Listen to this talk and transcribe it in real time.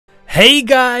Hey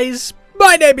guys,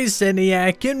 my name is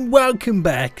Seniac and welcome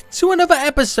back to another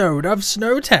episode of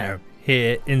SnowTown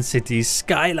here in Cities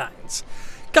Skylines.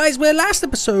 Guys, where last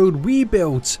episode we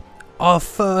built our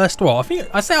first, well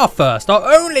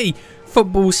our only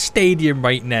football stadium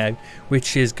right now,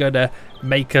 which is gonna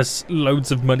make us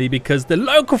loads of money because the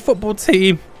local football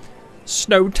team,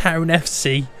 SnowTown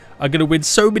FC, are gonna win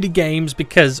so many games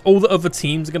because all the other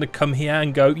teams are gonna come here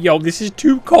and go, yo, this is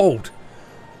too cold.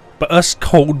 But us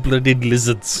cold-blooded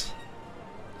lizards.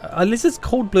 Are lizards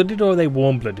cold-blooded or are they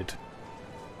warm-blooded?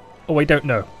 Oh, I don't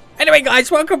know. Anyway,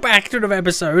 guys, welcome back to another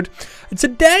episode. And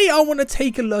today, I want to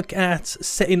take a look at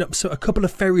setting up a couple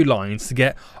of ferry lines to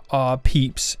get our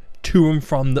peeps to and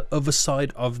from the other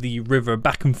side of the river,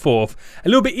 back and forth. A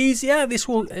little bit easier. This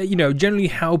will, generally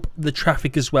help the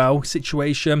traffic as well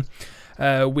situation.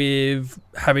 With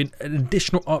having an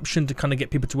additional option to kind of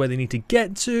get people to where they need to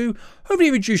get to.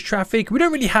 Hopefully reduce traffic. We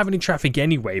don't really have any traffic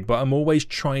anyway, but I'm always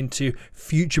trying to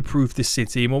future-proof the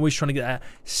city. I'm always trying to get that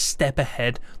step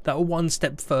ahead, that one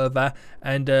step further,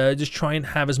 and just try and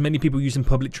have as many people using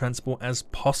public transport as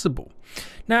possible.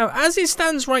 Now, as it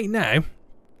stands right now,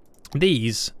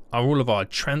 these are all of our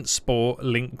transport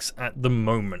links at the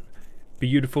moment.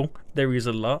 Beautiful. There is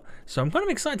a lot, so I'm kind of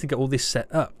excited to get all this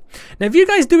set up. Now, if you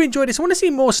guys do enjoy this, I want to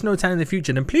see more SnowTown in the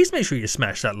future, then please make sure you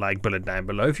smash that like button down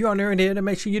below. If you are new here, then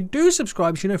make sure you do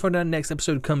subscribe so you know if the next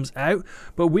episode comes out.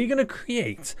 But we're going to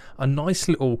create a nice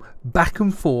little back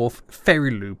and forth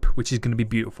ferry loop, which is going to be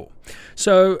beautiful.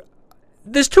 So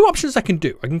there's two options I can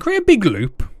do. I can create a big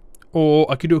loop, or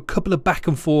I could do a couple of back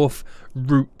and forth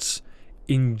routes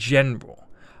in general.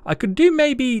 I could do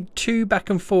maybe two back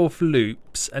and forth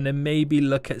loops and then maybe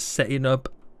look at setting up,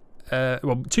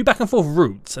 two back and forth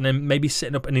routes and then maybe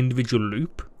setting up an individual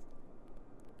loop.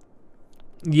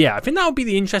 Yeah, I think that would be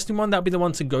the interesting one. That would be the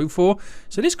one to go for.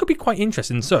 So this could be quite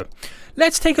interesting. So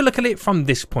let's take a look at it from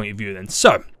this point of view then.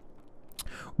 So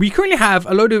we currently have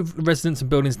a load of residents and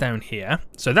buildings down here.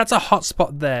 So that's a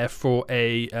hotspot there for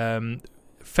a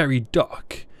ferry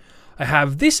dock. I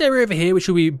have this area over here, which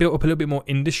will be built up a little bit more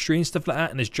industry and stuff like that,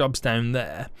 and there's jobs down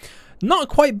there. Not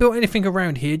quite built anything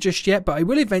around here just yet, but I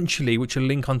will eventually, which will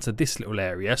link onto this little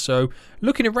area. So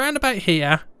looking around about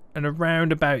here and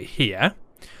around about here.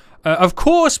 Of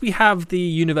course, we have the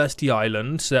University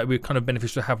Island, so that we're kind of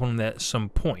beneficial to have one there at some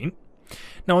point.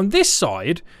 Now on this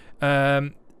side,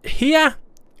 here,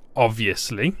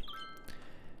 obviously.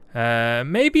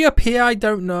 Maybe up here, I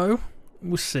don't know.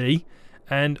 We'll see.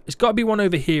 And it's got to be one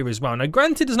over here as well. Now,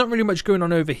 granted, there's not really much going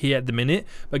on over here at the minute.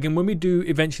 But again, when we do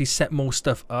eventually set more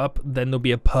stuff up, then there'll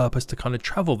be a purpose to kind of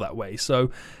travel that way. So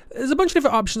there's a bunch of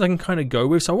different options I can kind of go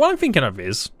with. So what I'm thinking of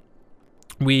is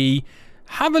we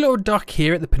have a little dock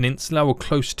here at the peninsula or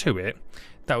close to it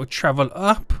that will travel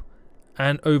up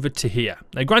and over to here.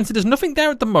 Now, granted, there's nothing there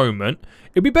at the moment.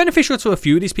 It'll be beneficial to a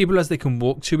few of these people as they can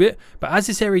walk to it. But as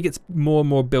this area gets more and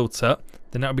more built up,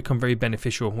 then that'll become very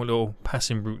beneficial. A little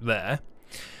passing route there.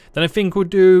 Then I think we'll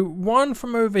do one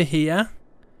from over here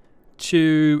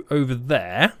to over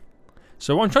there.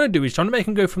 So what I'm trying to do is trying to make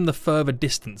them go from the further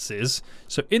distances.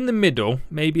 So in the middle,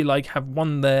 maybe like have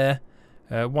one there,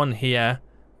 one here,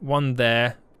 one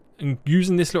there. And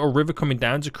using this little river coming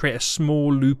down to create a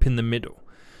small loop in the middle.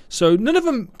 So none of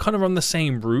them kind of on the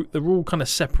same route. They're all kind of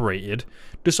separated.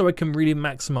 Just so I can really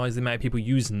maximize the amount of people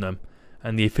using them.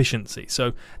 And the efficiency.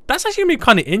 So that's actually going to be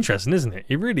kind of interesting, isn't it?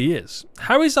 It really is.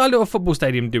 How is our little football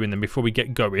stadium doing then before we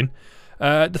get going?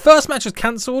 The first match was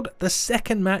cancelled. The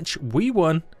second match we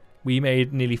won. We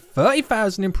made nearly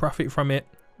 30,000 in profit from it.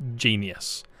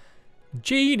 Genius.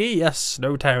 Genius.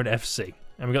 SnowTown FC.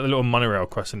 And we got the little monorail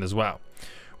crossing as well.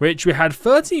 Which we had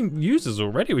 13 users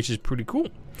already, which is pretty cool.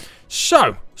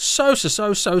 So.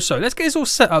 Let's get this all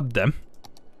set up then.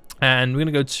 And we're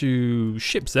going to go to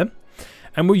ships then.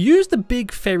 And we'll use the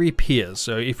big ferry piers.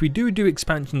 So if we do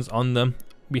expansions on them,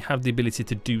 we have the ability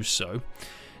to do so.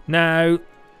 Now,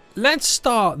 let's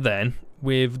start then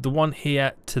with the one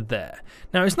here to there.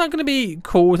 Now, it's not going to be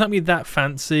cool. It's not going to be that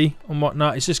fancy and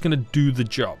whatnot. It's just going to do the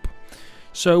job.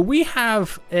 So we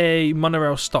have a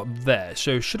monorail stop there.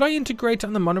 So should I integrate it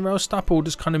on the monorail stop or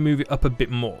just kind of move it up a bit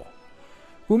more?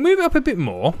 We'll move it up a bit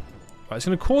more. Right, it's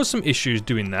going to cause some issues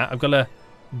doing that. I've got to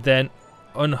then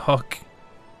unhook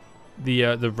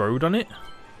the road on it.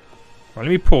 Right, let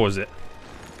me pause it.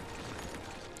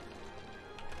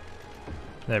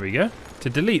 There we go. To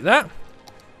delete that,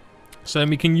 so then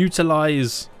we can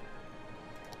utilize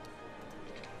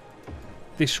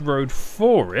this road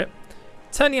for it.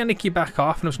 Turn the anarchy back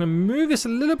off, and I'm just going to move this a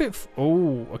little bit.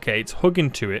 Oh, okay, it's hugging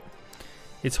to it.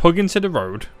 It's hugging to the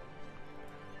road.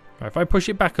 Right, if I push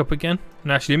it back up again,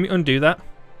 and actually let me undo that.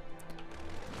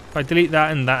 If I delete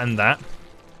that and that and that,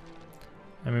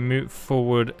 and we move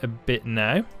forward a bit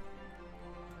now.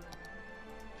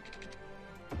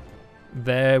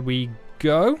 There we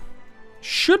go.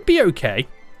 Should be okay.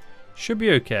 Should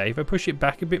be okay. If I push it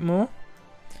back a bit more,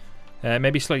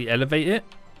 maybe slightly elevate it.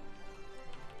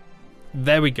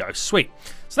 There we go. Sweet.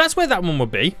 So that's where that one will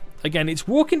be. Again, it's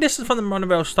walking distance from the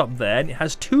monorail stop there, and it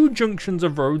has 2 junctions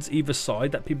of roads either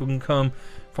side that people can come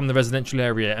from the residential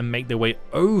area and make their way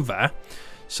over.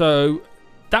 So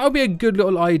that would be a good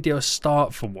little ideal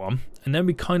start for one. And then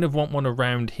we kind of want one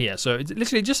around here. So it's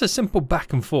literally just a simple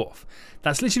back and forth.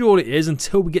 That's literally all it is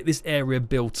until we get this area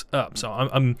built up. So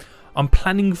I'm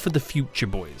planning for the future,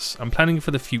 boys. I'm planning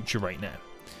for the future right now.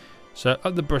 So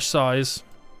up the brush size.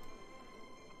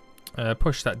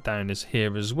 Push that down as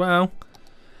here as well.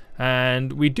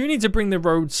 And we do need to bring the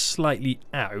road slightly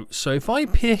out. So if I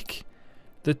pick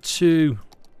the 2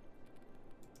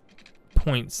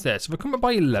 points there. So if I come up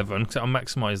by 11, because I'll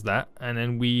maximize that. And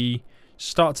then we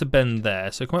start to bend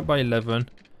there. So come up by 11.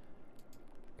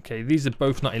 Okay, these are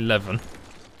both not 11.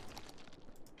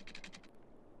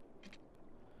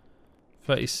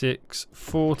 36,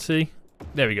 40.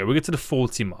 There we go. We'll get to the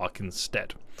 40 mark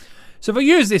instead. So if I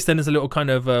use this then as a little kind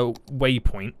of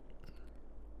waypoint.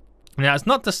 Now, it's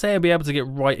not to say I'll be able to get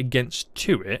right against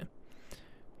to it.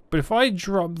 But if I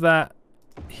drop that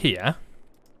here,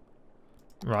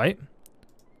 right,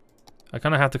 I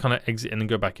kind of have to kind of exit in and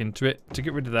go back into it. To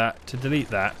get rid of that, to delete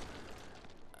that.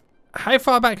 How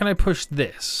far back can I push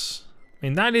this? I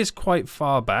mean, that is quite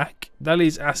far back. That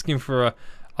is asking for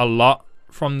a lot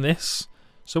from this.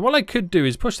 So what I could do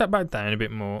is push that back down a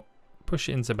bit more. Push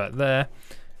it into about there.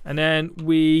 And then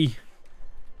we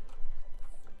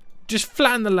just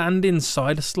flatten the land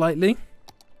inside slightly.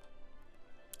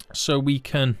 So we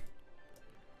can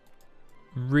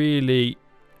really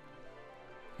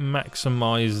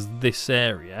maximize this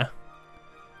area.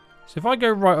 So if I go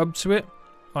right up to it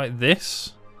like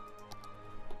this,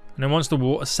 and then once the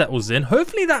water settles in,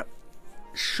 hopefully that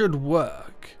should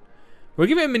work. We'll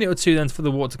give it a minute or two then for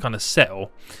the water to kind of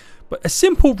settle. But a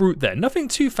simple route there, nothing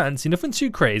too fancy, nothing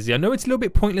too crazy. I know it's a little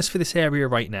bit pointless for this area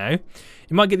right now.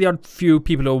 You might get the odd few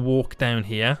people who'll walk down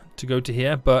here to go to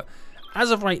here, but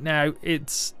as of right now,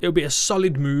 it'll be a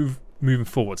solid move moving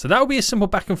forward. So that'll be a simple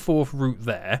back and forth route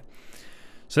there.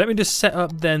 So let me just set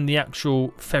up then the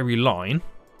actual ferry line.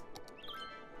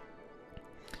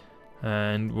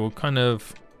 And we'll kind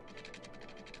of...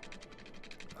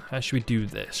 How should we do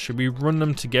this? Should we run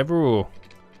them together or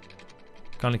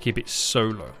kind of keep it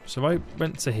solo? So I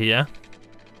went to here.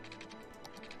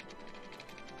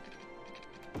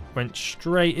 Went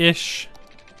straight-ish.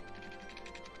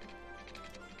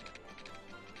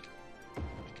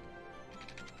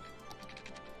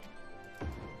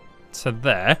 To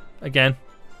there. Again,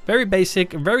 very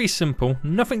basic, very simple,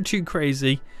 nothing too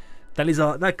crazy.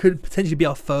 That could potentially be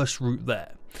our first route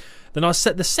there. Then I'll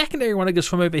set the secondary one that goes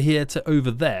from over here to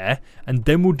over there, and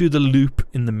then we'll do the loop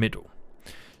in the middle.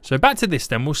 So back to this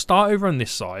then, we'll start over on this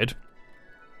side.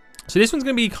 So this one's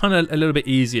going to be kind of a little bit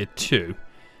easier too.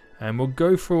 And we'll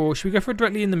go for, should we go for it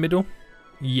directly in the middle?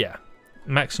 Yeah,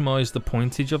 maximize the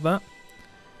pointage of that.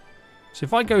 So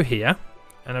if I go here,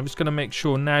 and I'm just going to make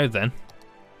sure now then,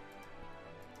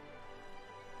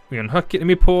 we unhook it, let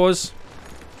me pause.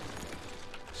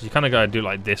 So you kind of got to do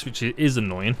like this, which is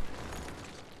annoying.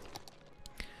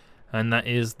 And that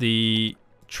is the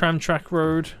tram track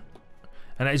road.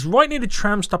 And it's right near the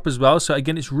tram stop as well. So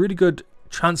again, it's really good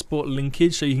transport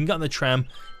linkage. So you can get on the tram,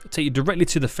 take you directly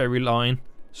to the ferry line.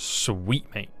 Sweet,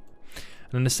 mate.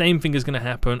 And then the same thing is going to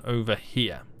happen over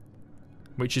here,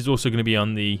 which is also going to be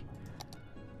on the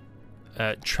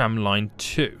tram line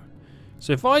too.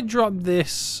 So if I drop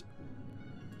this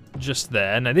just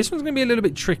there. Now this one's going to be a little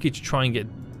bit tricky to try and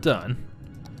get done.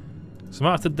 So I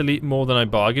might have to delete more than I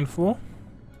bargained for.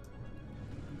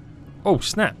 Oh,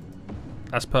 snap.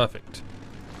 That's perfect.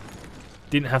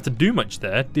 Didn't have to do much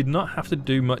there. Did not have to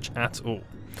do much at all.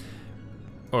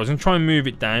 I was going to try and move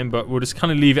it down, but we'll just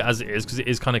kind of leave it as it is because it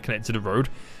is kind of connected to the road.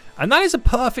 And that is a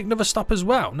perfect another stop as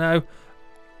well. Now,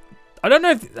 I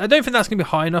don't think that's going to be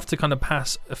high enough to kind of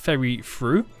pass a ferry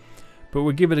through, but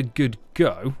we'll give it a good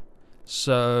go.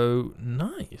 So,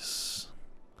 nice.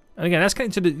 And again, that's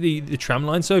connected to the tram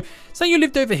line. So, say you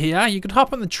lived over here, you could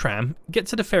hop on the tram, get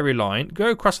to the ferry line, go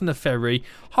across on the ferry,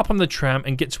 hop on the tram,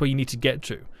 and get to where you need to get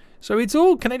to. So, it's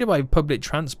all connected by public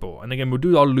transport. And again, we'll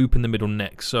do our loop in the middle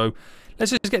next. So,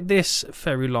 let's just get this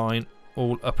ferry line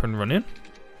all up and running.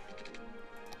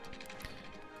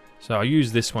 So, I'll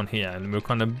use this one here, and we'll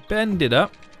kind of bend it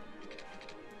up.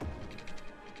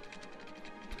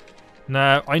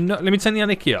 Now, let me turn the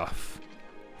anarchy off.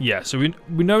 Yeah, so we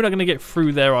know we're not going to get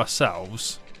through there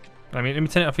ourselves. I mean, let me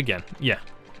turn it off again. Yeah.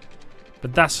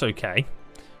 But that's okay.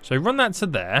 So run that to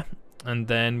there. And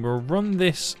then we'll run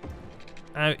this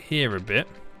out here a bit.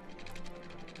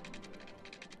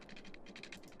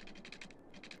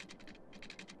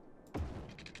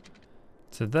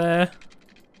 To there.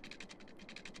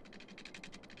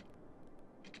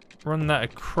 Run that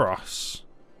across.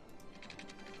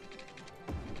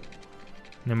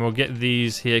 And then we'll get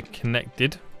these here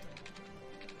connected.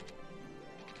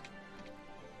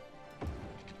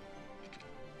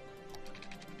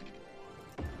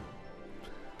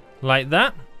 Like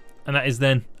that. And that is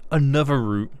then another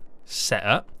route set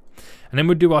up. And then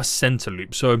we'll do our center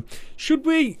loop. So should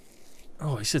we...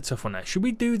 Oh, it's a tough one now. Should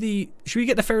we get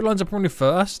the ferry lines up running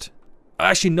first?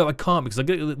 Actually, no, I can't because I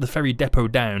get the ferry depot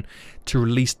down to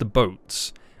release the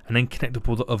boats and then connect up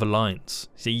all the other lines.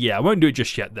 So yeah, I won't do it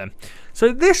just yet then.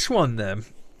 So this one then.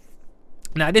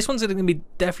 Now this one's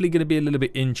definitely going to be a little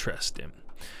bit interesting.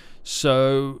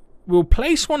 So we'll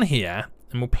place one here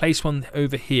and we'll place one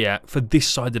over here for this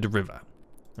side of the river.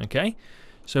 Okay.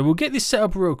 So we'll get this set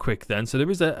up real quick then. So there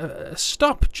is a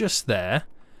stop just there.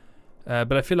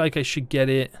 But I feel like I should get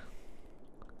it.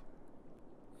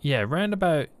 Yeah, round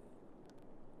about.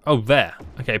 Oh, there.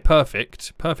 Okay,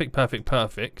 perfect. Perfect.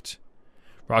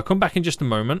 Right, I'll come back in just a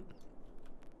moment.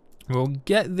 We'll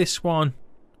get this one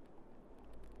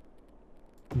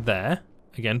there.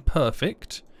 Again,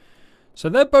 perfect. So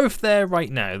they're both there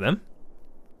right now then.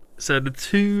 So the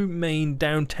two main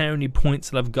downtowny points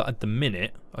that I've got at the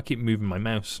minute. I keep moving my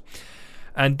mouse.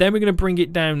 And then we're going to bring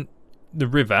it down the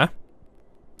river.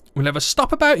 We'll have a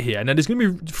stop about here. Now there's going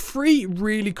to be 3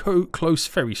 really close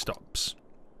ferry stops.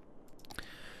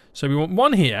 So we want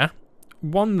one here,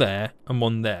 one there, and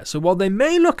one there. So while they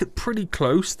may look pretty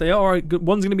close, they are.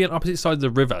 One's going to be on opposite sides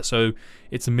of the river, so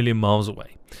it's a million miles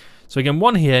away. So again,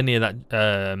 one here near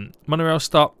that monorail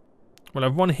stop. We'll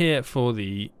have one here for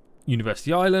the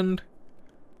University Island,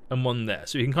 and one there.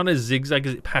 So you can kind of zigzag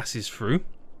as it passes through.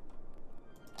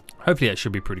 Hopefully that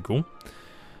should be pretty cool.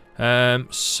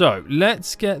 So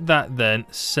let's get that then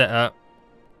set up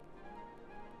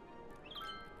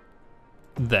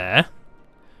there.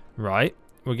 Right,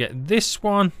 we'll get this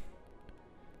one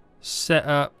set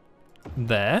up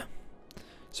there.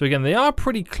 So again, they are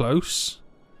pretty close,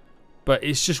 but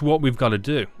it's just what we've got to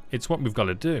do. It's what we've got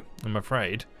to do, I'm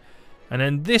afraid. And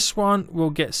then this one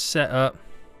will get set up.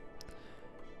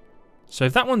 So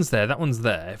if that one's there, that one's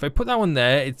there. If I put that one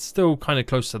there, it's still kind of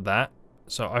close to that.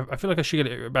 So I feel like I should get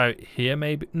it about here,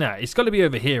 maybe. Nah, it's got to be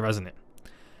over here, hasn't it?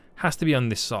 Has to be on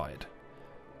this side.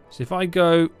 So if I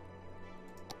go...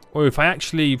 Or if I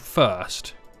actually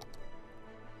first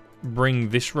bring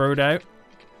this road out.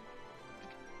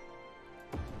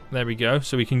 There we go.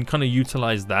 So we can kind of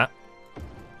utilize that.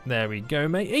 There we go,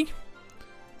 matey.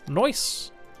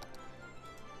 Nice.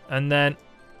 And then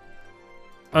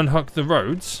unhook the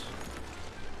roads.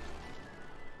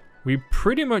 We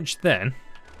pretty much then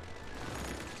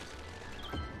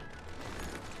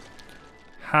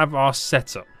have our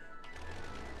setup.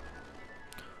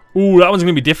 Ooh, that one's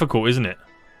going to be difficult, isn't it?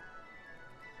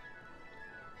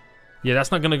 Yeah,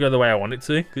 that's not going to go the way I want it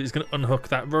to, because it's going to unhook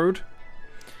that road.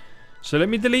 So let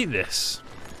me delete this.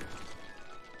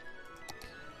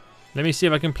 Let me see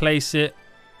if I can place it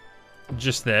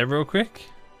just there real quick.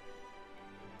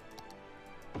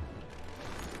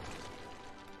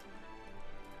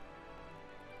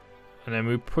 And then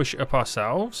we push it up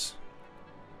ourselves.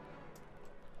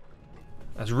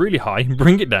 That's really high.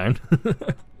 Bring it down.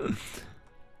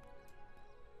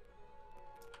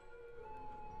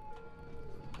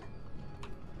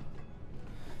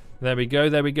 There we go,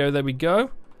 there we go, there we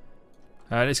go.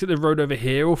 Let's get the road over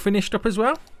here all finished up as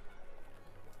well.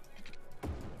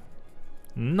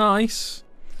 Nice.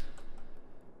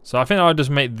 So I think I'll just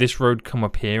make this road come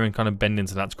up here and kind of bend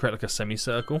into that to create like a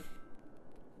semicircle.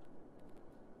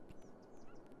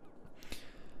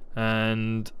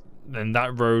 And then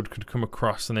that road could come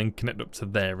across and then connect up to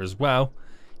there as well.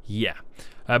 Yeah.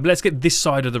 But let's get this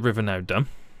side of the river now done.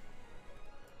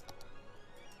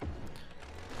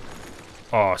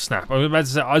 Oh, snap. I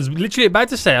was literally about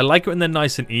to say I like it when they're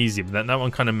nice and easy, but that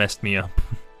one kind of messed me up.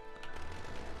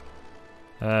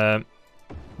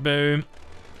 Boom.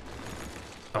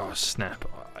 Oh, snap.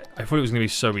 I thought it was going to be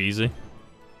so easy.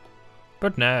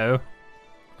 But no.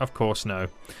 Of course no.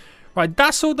 Right,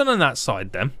 that's all done on that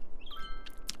side then.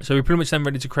 So we're pretty much then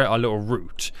ready to create our little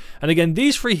route. And again,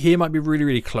 these 3 here might be really,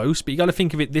 really close, but you got to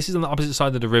think of it, this is on the opposite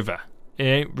side of the river. It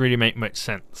ain't really make much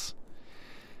sense.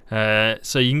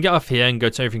 So you can get off here and go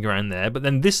to everything around there. But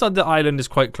then this side of the island is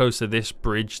quite close to this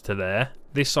bridge to there.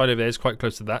 This side of there is quite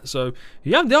close to that. So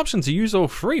you have the option to use all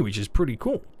three, which is pretty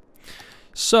cool.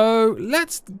 So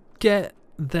let's get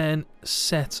then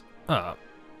set up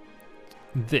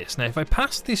this. Now if I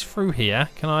pass this through here,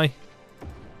 can I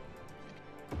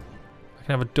can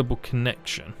have a double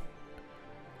connection.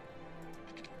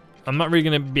 I'm not really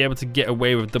going to be able to get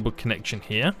away with double connection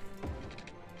here.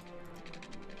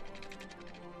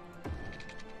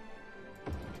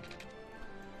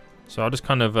 So I'll just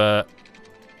kind of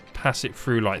pass it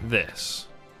through like this.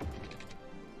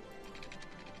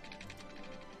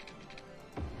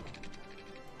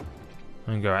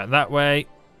 And go out that way.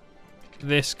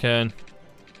 This can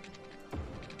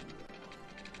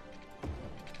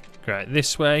go out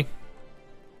this way.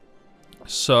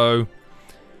 So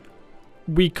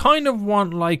we kind of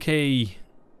want like a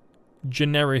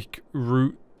generic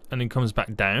route and it comes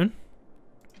back down.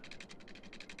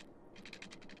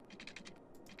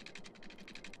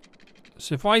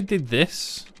 So if I did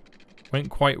this, went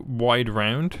quite wide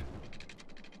round.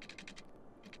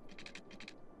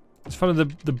 Let's follow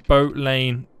the boat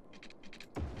lane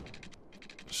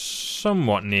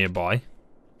somewhat nearby.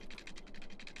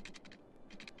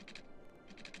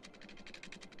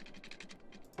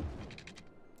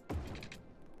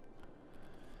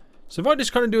 So if I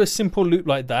just kind of do a simple loop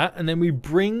like that, and then we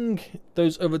bring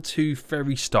those other two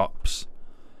ferry stops,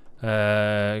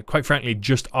 quite frankly,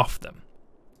 just off them.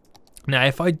 Now,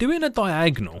 if I do it in a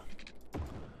diagonal,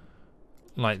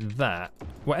 like that,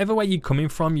 whatever way you're coming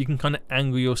from, you can kind of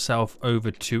angle yourself over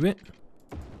to it,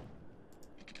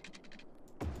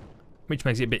 which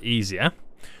makes it a bit easier.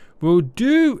 We'll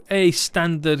do a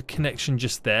standard connection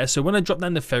just there. So when I drop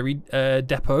down the ferry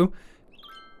depot,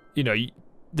 you know,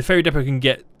 the ferry depot can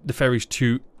get the ferries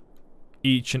to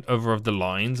each and other of the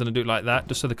lines, and I do it like that,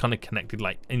 just so they're kind of connected,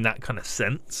 like in that kind of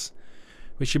sense,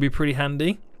 which should be pretty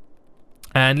handy.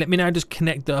 And let me now just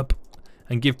connect up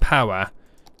and give power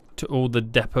to all the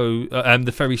depot,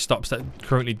 the ferry stops that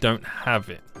currently don't have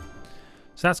it.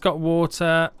 So that's got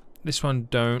water. This one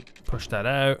don't. Push that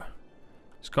out.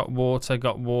 It's got water.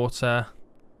 Got water.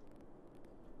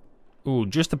 Ooh,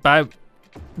 just about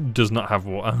does not have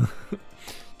water.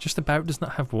 Just about does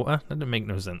not have water. That doesn't make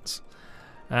no sense.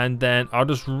 And then I'll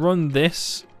just run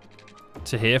this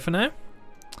to here for now.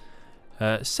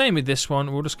 Same with this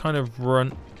one. We'll just kind of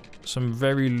run some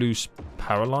very loose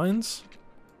power lines.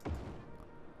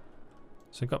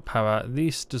 So I've got power.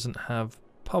 This doesn't have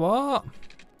power.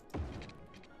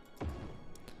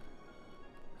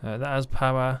 That has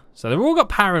power. So they've all got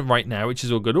power right now, which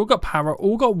is all good. All got power,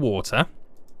 all got water.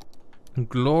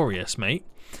 Glorious, mate.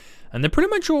 And they're pretty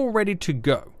much all ready to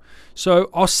go. So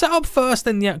I'll set up first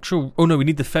then the actual... Oh no, we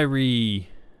need the ferry...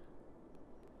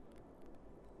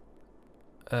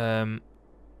 the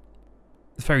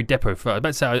ferry depot first. I was about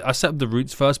to say I set up the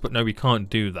routes first, but no, we can't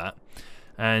do that.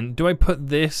 And do I put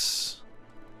this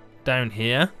down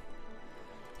here?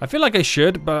 I feel like I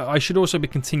should, but I should also be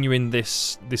continuing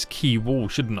this key wall,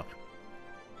 shouldn't I?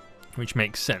 Which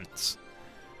makes sense.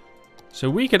 So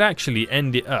we could actually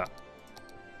end it up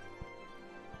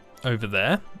over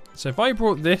there. So if I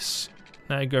brought this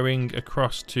now going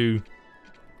across to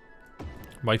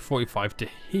my 45 to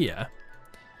here,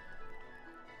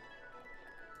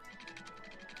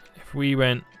 if we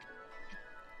went,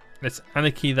 let's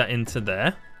anarchy that into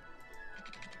there.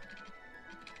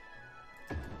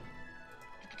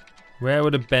 Where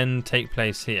would a bend take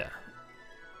place here?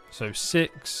 So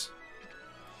 6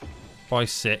 by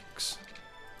 6.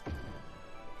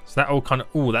 So that all kind of,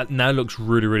 oh, that now looks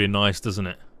really, really nice, doesn't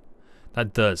it?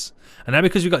 That does. And now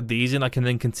because we've got these in, I can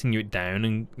then continue it down,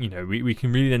 and you know, we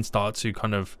can really then start to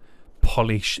kind of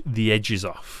polish the edges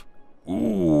off.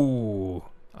 Ooh,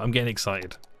 I'm getting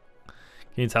excited.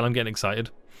 Can you tell I'm getting excited?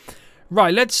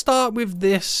 Right, let's start with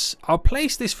this. I'll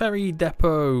place this ferry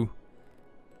depot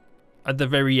at the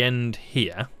very end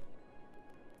here,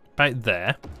 about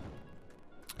there,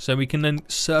 so we can then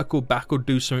circle back or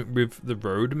do something with the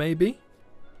road, maybe.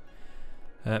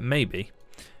 Maybe.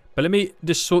 But let me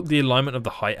just sort the alignment of the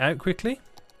height out quickly.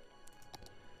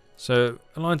 So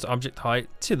align to object height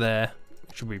to there,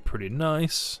 which will be pretty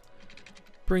nice.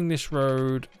 Bring this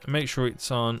road, make sure it's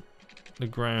on the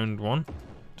ground one,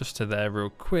 just to there real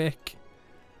quick.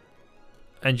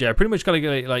 And yeah, pretty much got to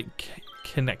get it like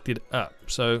connected up.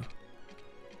 So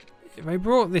if I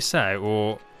brought this out,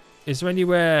 or is there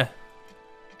anywhere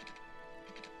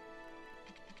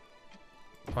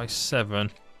by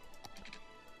 7?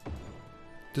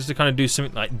 Just to kind of do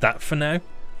something like that for now.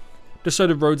 Just so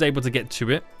the road's able to get to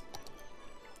it.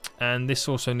 And this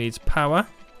also needs power.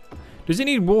 Does it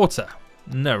need water?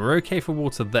 No, we're okay for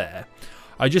water there.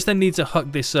 I just then need to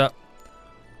hook this up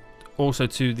also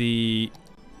to the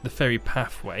the ferry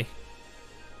pathway.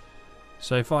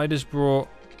 So if I just brought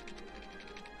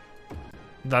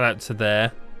that out to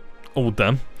there, all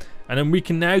done. And then we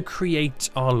can now create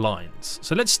our lines.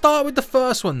 So let's start with the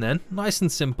first one then, nice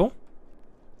and simple.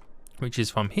 Which is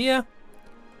from here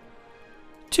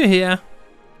to here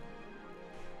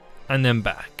and then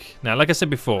back. Now, like I said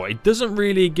before, it doesn't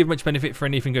really give much benefit for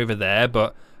anything over there,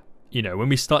 but you know, when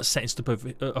we start setting stuff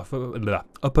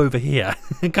up over here,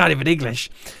 I can't even English,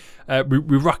 we're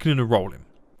rocking and rolling.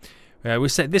 We'll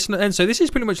set this, and so this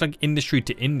is pretty much like industry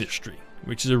to industry,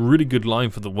 which is a really good line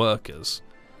for the workers.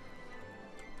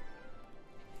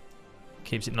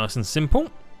 Keeps it nice and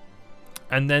simple.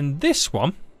 And then this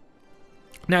one.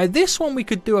 Now this one we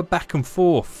could do a back and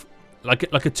forth, like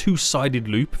a two-sided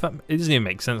loop. It doesn't even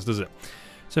make sense, does it?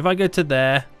 So if I go to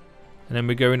there, and then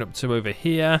we're going up to over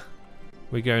here,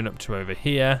 we're going up to over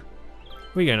here,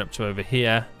 we're going up to over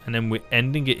here, and then we're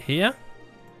ending it here.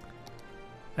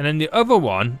 And then the other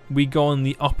one, we go on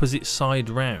the opposite side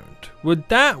round. Would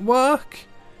that work?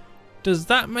 Does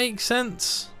that make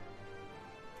sense?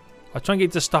 I'll try and get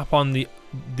it to stop on the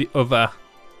other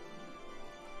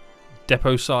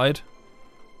depot side.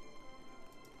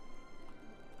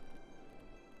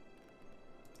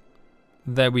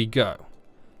 There we go.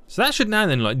 So that should now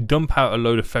then like dump out a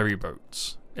load of ferry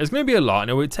boats. It's going to be a lot,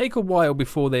 and it will take a while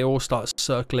before they all start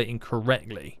circulating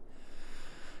correctly.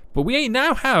 But we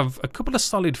now have a couple of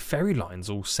solid ferry lines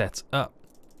all set up.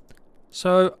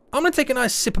 So I'm going to take a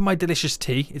nice sip of my delicious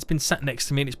tea. It's been sat next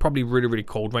to me and it's probably really, really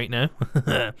cold right now.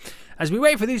 As we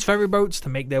wait for these ferry boats to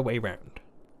make their way round.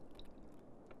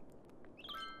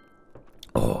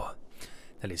 Oh,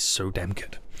 that is so damn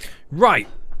good. Right.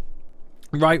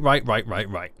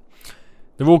 Right.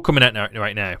 They're all coming out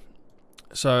right now.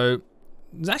 So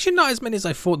there's actually not as many as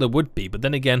I thought there would be. But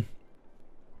then again,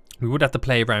 we would have to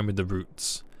play around with the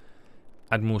routes.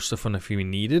 Add more stuff on if we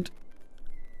needed.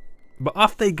 But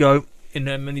off they go in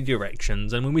many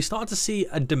directions, and when we start to see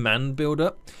a demand build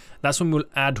up, that's when we'll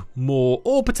add more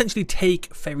or potentially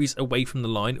take ferries away from the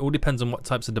line. It all depends on what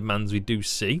types of demands we do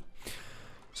see.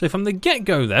 So from the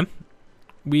get-go then,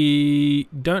 we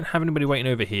don't have anybody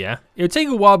waiting over here. It'll take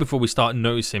a while before we start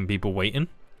noticing people waiting.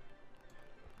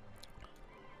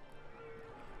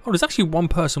 Oh, there's actually one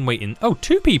person waiting. Oh,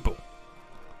 two people.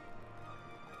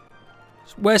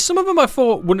 Where some of them I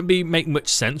thought wouldn't make much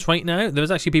sense right now.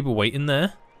 There's actually people waiting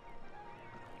there.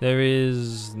 There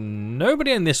is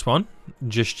nobody on this one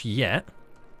just yet.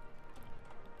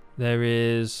 There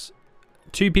is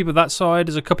two people that side.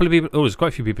 There's a couple of people. Oh, there's quite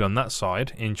a few people on that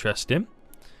side. Interesting.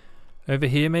 Over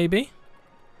here maybe.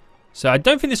 So I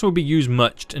don't think this will be used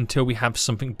much until we have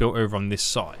something built over on this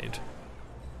side.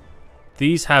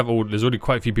 These have all, there's already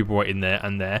quite a few people waiting there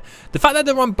and there. The fact that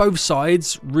they're on both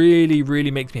sides really,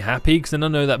 really makes me happy, because then I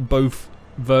know that both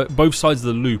sides of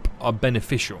the loop are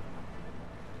beneficial.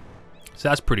 So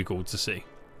that's pretty cool to see.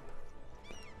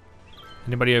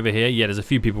 Anybody over here? Yeah, there's a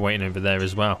few people waiting over there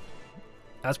as well.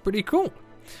 That's pretty cool.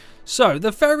 So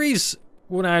the ferries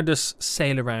will now just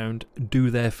sail around, do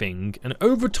their thing, and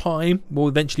over time we'll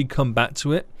eventually come back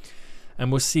to it,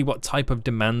 and we'll see what type of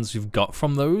demands we've got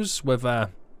from those, whether,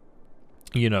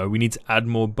 you know, we need to add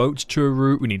more boats to a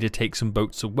route, we need to take some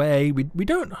boats away. We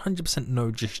don't 100% know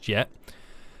just yet,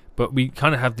 but we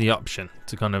kind of have the option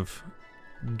to kind of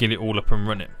get it all up and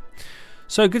running.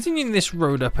 So continuing this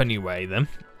road up anyway then,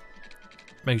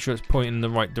 make sure it's pointing in the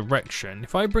right direction.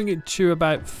 If I bring it to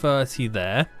about 30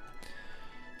 there,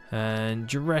 and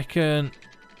do you reckon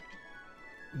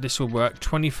this will work?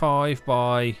 25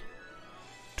 by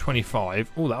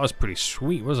 25. Oh, that was pretty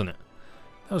sweet, wasn't it?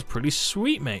 That was pretty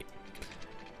sweet, mate.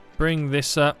 Bring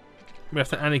this up. We have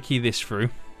to anarchy this through.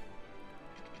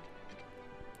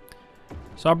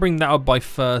 So I'll bring that up by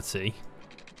 30.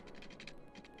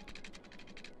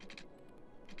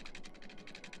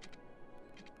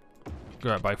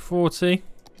 Go out by 40.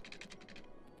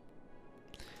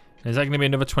 Is that going to be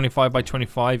another 25 by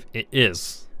 25? It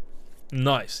is.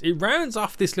 Nice. It rounds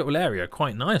off this little area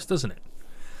quite nice, doesn't it?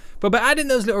 But by adding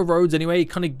those little roads anyway, it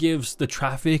kind of gives the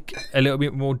traffic a little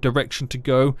bit more direction to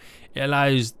go. It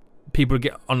allows people to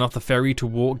get on off the ferry to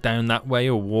walk down that way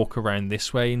or walk around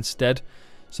this way instead.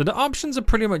 So the options are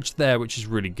pretty much there, which is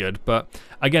really good. But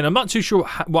again, I'm not too sure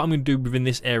what I'm going to do within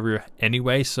this area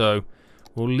anyway, so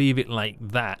we'll leave it like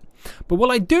that. But what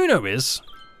I do know is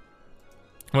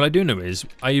I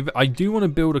do want to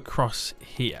build across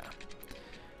here.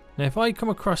 Now if I come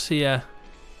across here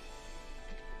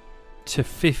to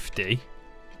 50.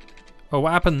 Oh,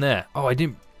 what happened there? Oh,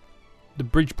 the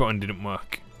bridge button didn't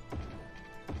work.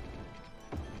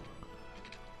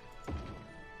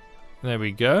 There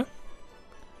we go.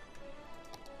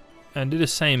 And do the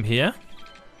same here.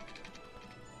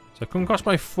 So come across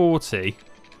by 40.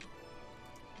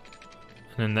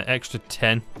 And then the extra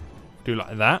 10. Do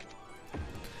like that.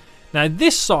 Now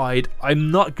this side, I'm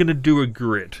not going to do a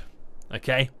grid.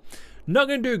 Okay? Not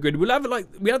going to do a grid. We'll have like,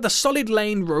 we have the solid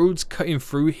lane roads cutting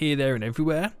through here, there and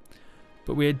everywhere.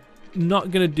 But we're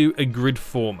not going to do a grid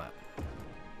format.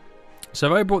 So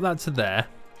if I brought that to there.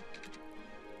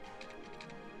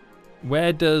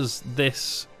 Where does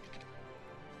this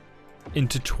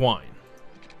intertwine?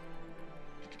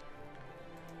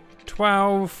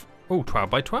 12. Oh, 12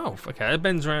 by 12. Okay, that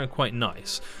bends around quite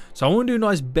nice. So I want to do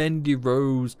nice bendy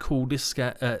rows, cul-de-sacs,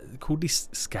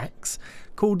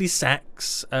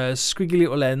 squiggly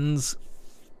little ends,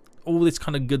 all this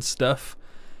kind of good stuff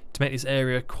to make this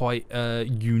area quite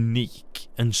unique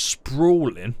and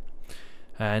sprawling.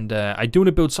 And I do want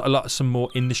to build some more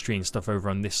industry and stuff over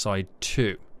on this side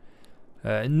too.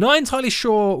 Not entirely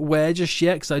sure where just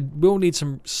yet, because I will need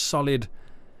some solid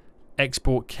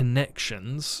export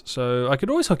connections. So I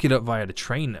could always hook it up via the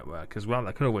train network as well.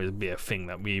 That could always be a thing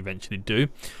that we eventually do.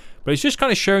 But it's just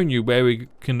kind of showing you where we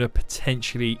can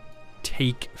potentially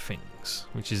take things,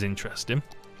 which is interesting.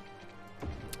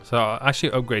 So I'll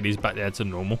actually upgrade these back there to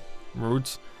normal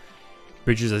roads.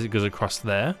 Bridges as it goes across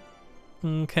there.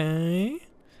 Okay.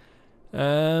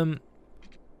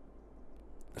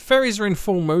 Ferries are in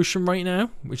full motion right now,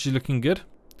 which is looking good.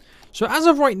 So as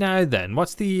of right now then,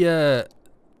 what's the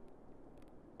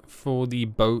for the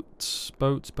boats,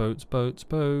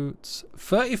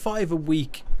 35 a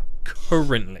week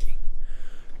currently.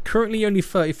 Currently only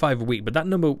 35 a week, but that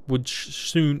number would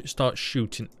soon start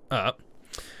shooting up.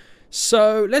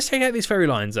 So let's take out these ferry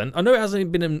lines then. I know it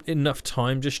hasn't been enough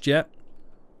time just yet.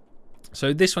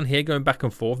 So this one here going back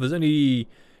and forth, there's only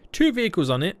 2 vehicles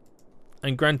on it.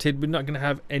 And granted, we're not going to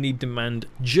have any demand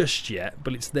just yet,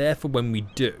 but it's there for when we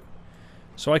do.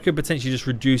 So I could potentially just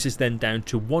reduce this then down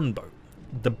to 1 boat.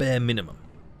 The bare minimum,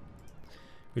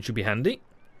 which would be handy.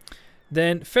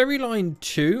 Then ferry line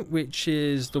 2, which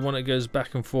is the one that goes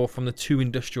back and forth from the 2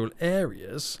 industrial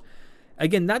areas.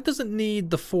 Again, that doesn't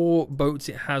need the 4 boats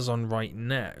it has on right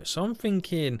now. So I'm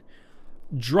thinking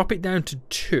drop it down to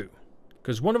 2,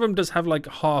 because one of them does have like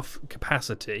half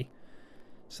capacity.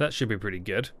 So that should be pretty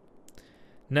good.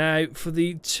 Now for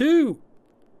the 2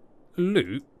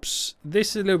 loops,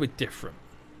 this is a little bit different.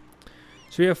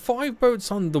 So we have 5 boats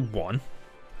on the one.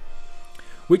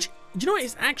 Which, do you know what,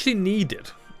 it's actually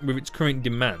needed with its current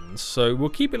demands. So we'll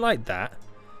keep it like that.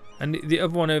 And the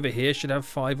other one over here should have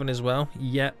 5 on as well.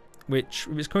 Yeah, which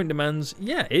with its current demands,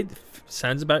 yeah, it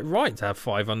sounds about right to have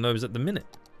 5 on those at the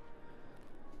minute.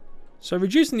 So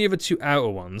reducing the other 2 outer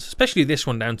ones, especially this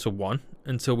one down to 1,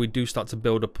 until we do start to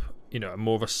build up, you know,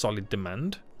 more of a solid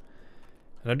demand.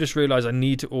 And I just realised I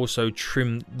need to also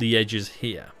trim the edges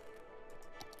here.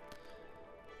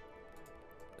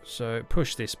 So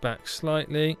push this back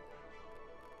slightly.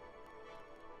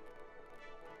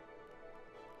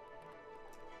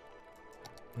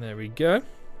 There we go.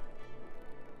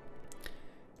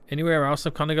 Anywhere else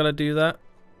I've kind of got to do that?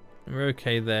 We're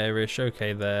okay there-ish,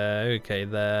 okay there, okay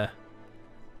there.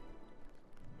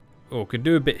 Oh, could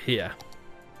do a bit here.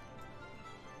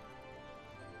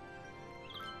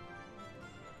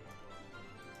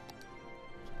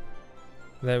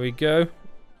 There we go.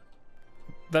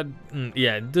 That,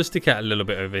 yeah, it does stick out a little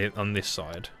bit over here on this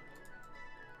side.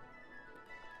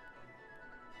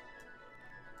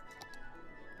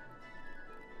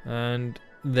 And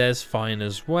there's fine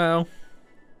as well.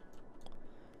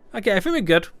 Okay, I think we're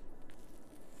good.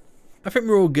 I think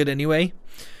we're all good anyway.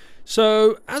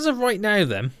 So, as of right now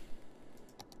then,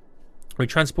 we're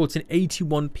transporting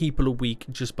 81 people a week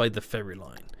just by the ferry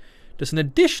line. Just an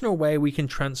additional way we can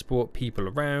transport people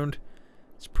around.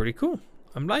 It's pretty cool.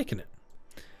 I'm liking it.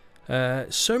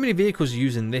 So many vehicles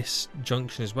using this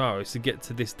junction as well is to get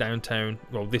to this downtown,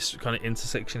 well, this kind of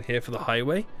intersection here for the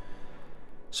highway.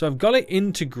 So I've got to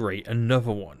integrate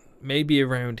another one, maybe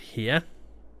around here.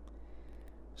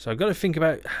 So I've got to think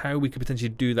about how we could potentially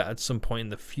do that at some point in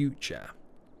the future.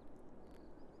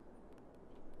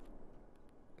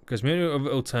 Because my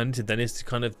only alternative then is to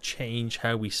kind of change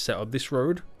how we set up this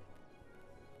road.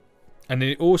 And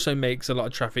it also makes a lot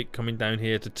of traffic coming down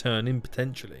here to turn in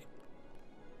potentially.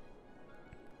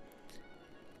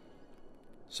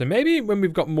 So maybe when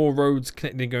we've got more roads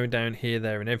connecting going down here,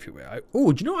 there and everywhere.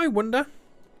 Oh, do you know what I wonder?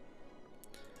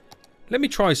 Let me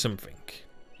try something.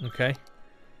 Okay.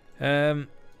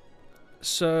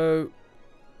 So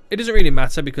it doesn't really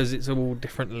matter because it's all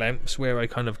different lengths where I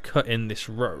kind of cut in this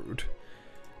road.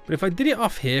 But if I did it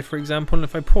off here, for example, and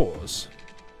if I pause.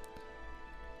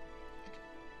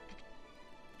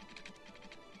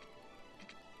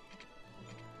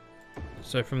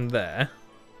 So from there.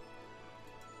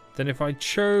 Then if I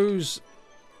chose...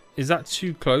 Is that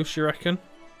too close, you reckon?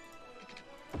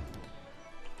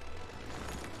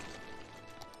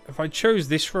 If I chose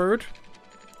this road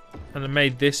and I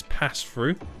made this pass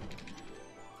through,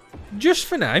 just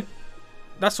for now,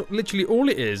 that's what, literally all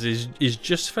it is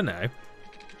just for now.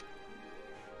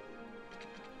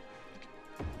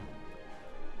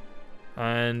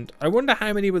 And I wonder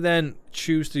how many would then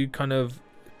choose to kind of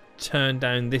turn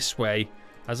down this way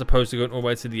as opposed to going all the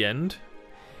way to the end.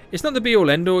 It's not the be all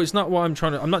end all. It's not what I'm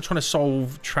trying to... I'm not trying to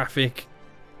solve traffic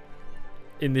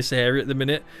in this area at the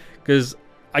minute, because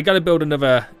I got to build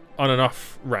another on and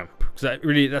off ramp, because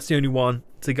that's the only one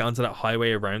to get onto that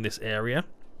highway around this area.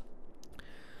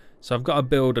 So I've got to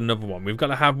build another one. We've got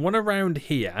to have one around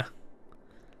here.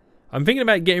 I'm thinking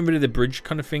about getting rid of the bridge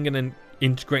kind of thing and then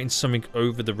integrating something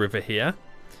over the river here.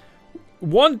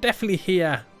 One definitely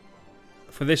here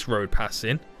for this road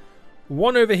passing.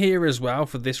 One over here as well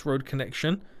for this road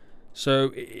connection.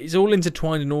 So it's all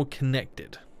intertwined and all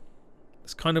connected.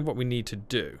 That's kind of what we need to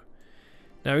do.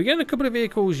 Now we're getting a couple of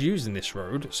vehicles using this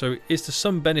road, so it's to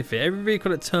some benefit. Every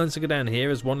vehicle that turns to go down here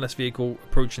is one less vehicle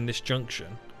approaching this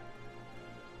junction.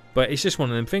 But it's just one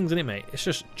of them things, isn't it, mate?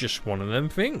 It's just one of them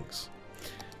things.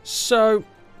 So,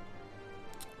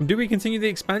 do we continue the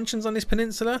expansions on this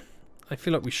peninsula? I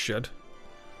feel like we should.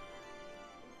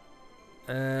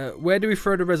 Where do we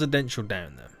throw the residential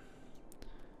down then?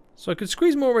 So I could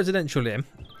squeeze more residential in.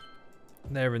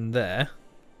 There and there.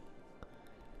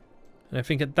 And I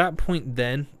think at that point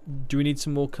then, do we need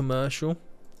some more commercial?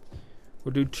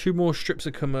 We'll do 2 more strips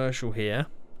of commercial here.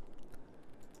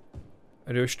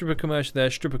 I'll do a strip of commercial there,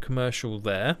 strip of commercial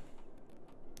there.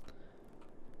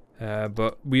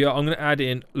 But I'm going to add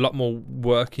in a lot more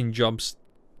working jobs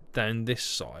down this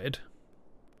side.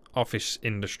 Office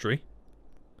industry.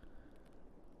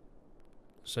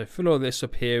 So fill all this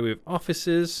up here with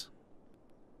offices.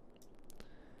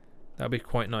 That'll be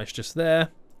quite nice just there.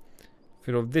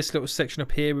 Fill all this little section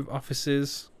up here with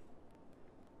offices.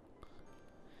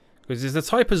 Because there's the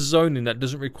type of zoning that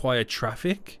doesn't require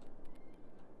traffic,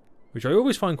 which I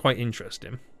always find quite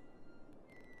interesting.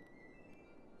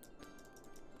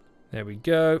 There we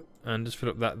go. And just fill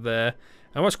up that there.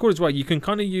 And what's cool as well, you can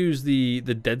kind of use the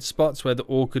dead spots where the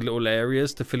awkward little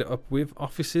areas to fill it up with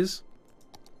offices.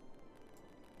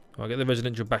 I'll get the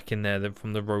residential back in there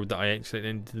from the road that I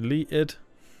accidentally deleted.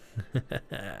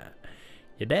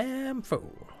 You damn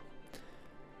fool.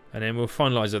 And then we'll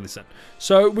finalise all this then.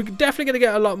 So we're definitely going to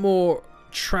get a lot more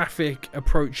traffic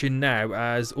approaching now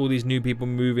as all these new people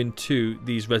move into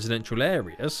these residential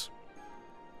areas.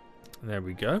 There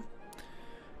we go.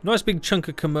 Nice big chunk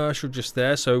of commercial just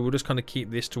there, so we'll just kind of keep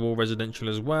this to all residential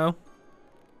as well.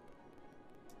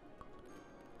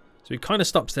 So it kind of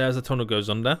stops there as the tunnel goes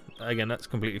under. Again, that's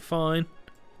completely fine.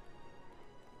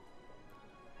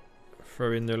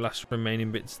 Throw in the last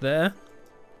remaining bits there.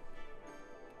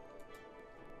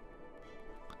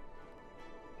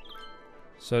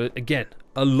 So again,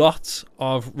 a lot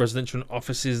of residential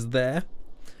offices there.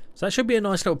 So that should be a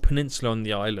nice little peninsula on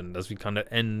the island as we kind of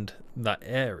end that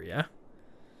area.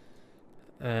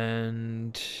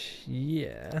 And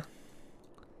yeah.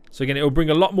 So again, it will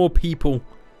bring a lot more people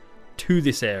to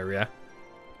this area.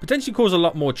 Potentially cause a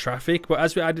lot more traffic, but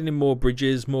as we're adding in more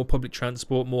bridges, more public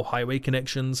transport, more highway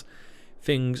connections,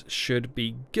 things should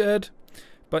be good.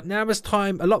 But now as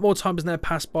time, a lot more time has now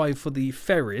passed by for the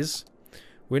ferries.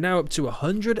 We're now up to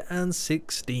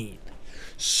 116.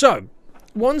 So,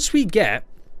 once we get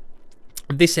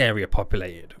this area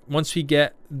populated, once we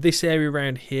get this area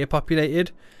around here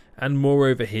populated, and more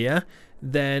over here,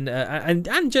 then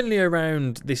and generally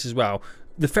around this as well,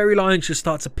 the ferry line should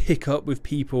start to pick up with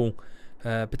people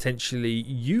potentially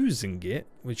using it,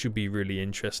 which would be really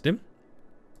interesting.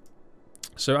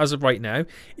 So as of right now,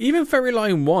 even ferry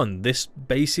line 1, this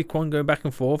basic one going back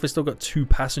and forth, has still got 2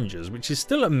 passengers, which is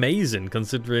still amazing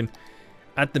considering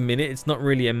at the minute it's not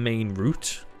really a main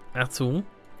route at all.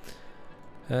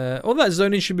 All that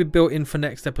zoning should be built in for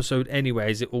next episode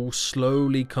anyway, as it all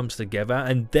slowly comes together,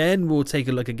 and then we'll take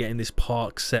a look at getting this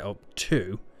park set up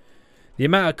too. The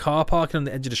amount of car parking on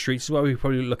the edge of the streets is why we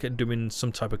probably look at doing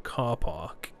some type of car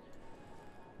park.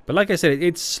 But like I said,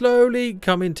 it's slowly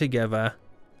coming together.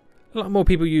 A lot more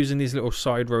people using these little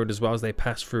side road as well as they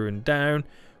pass through and down,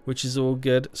 which is all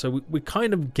good. So we're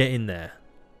kind of getting there.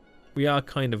 We are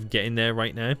kind of getting there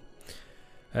right now.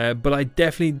 But I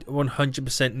definitely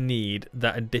 100% need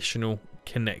that additional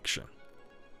connection.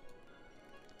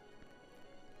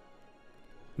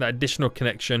 That additional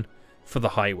connection for the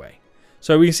highway.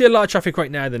 So we can see a lot of traffic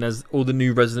right now then as all the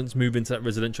new residents move into that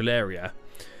residential area.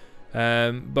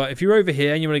 But if you're over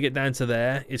here and you want to get down to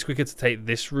there, it's quicker to take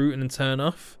this route and then turn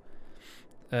off.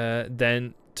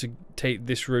 then to take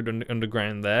this road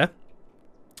underground there.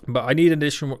 But I need an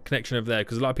additional connection over there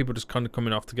because a lot of people just kind of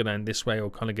coming off to go down this way or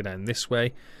kind of go down this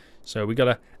way. So we got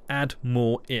to add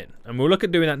more in. And we'll look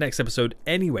at doing that next episode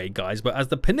anyway, guys. But as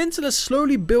the peninsula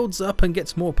slowly builds up and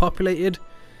gets more populated,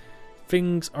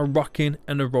 things are rocking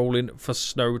and are rolling for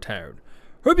SnowTown.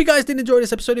 Hope you guys did enjoy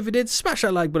this episode. If you did, smash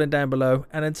that like button down below.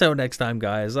 And until next time,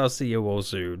 guys, I'll see you all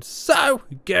soon. So,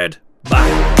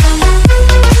 goodbye.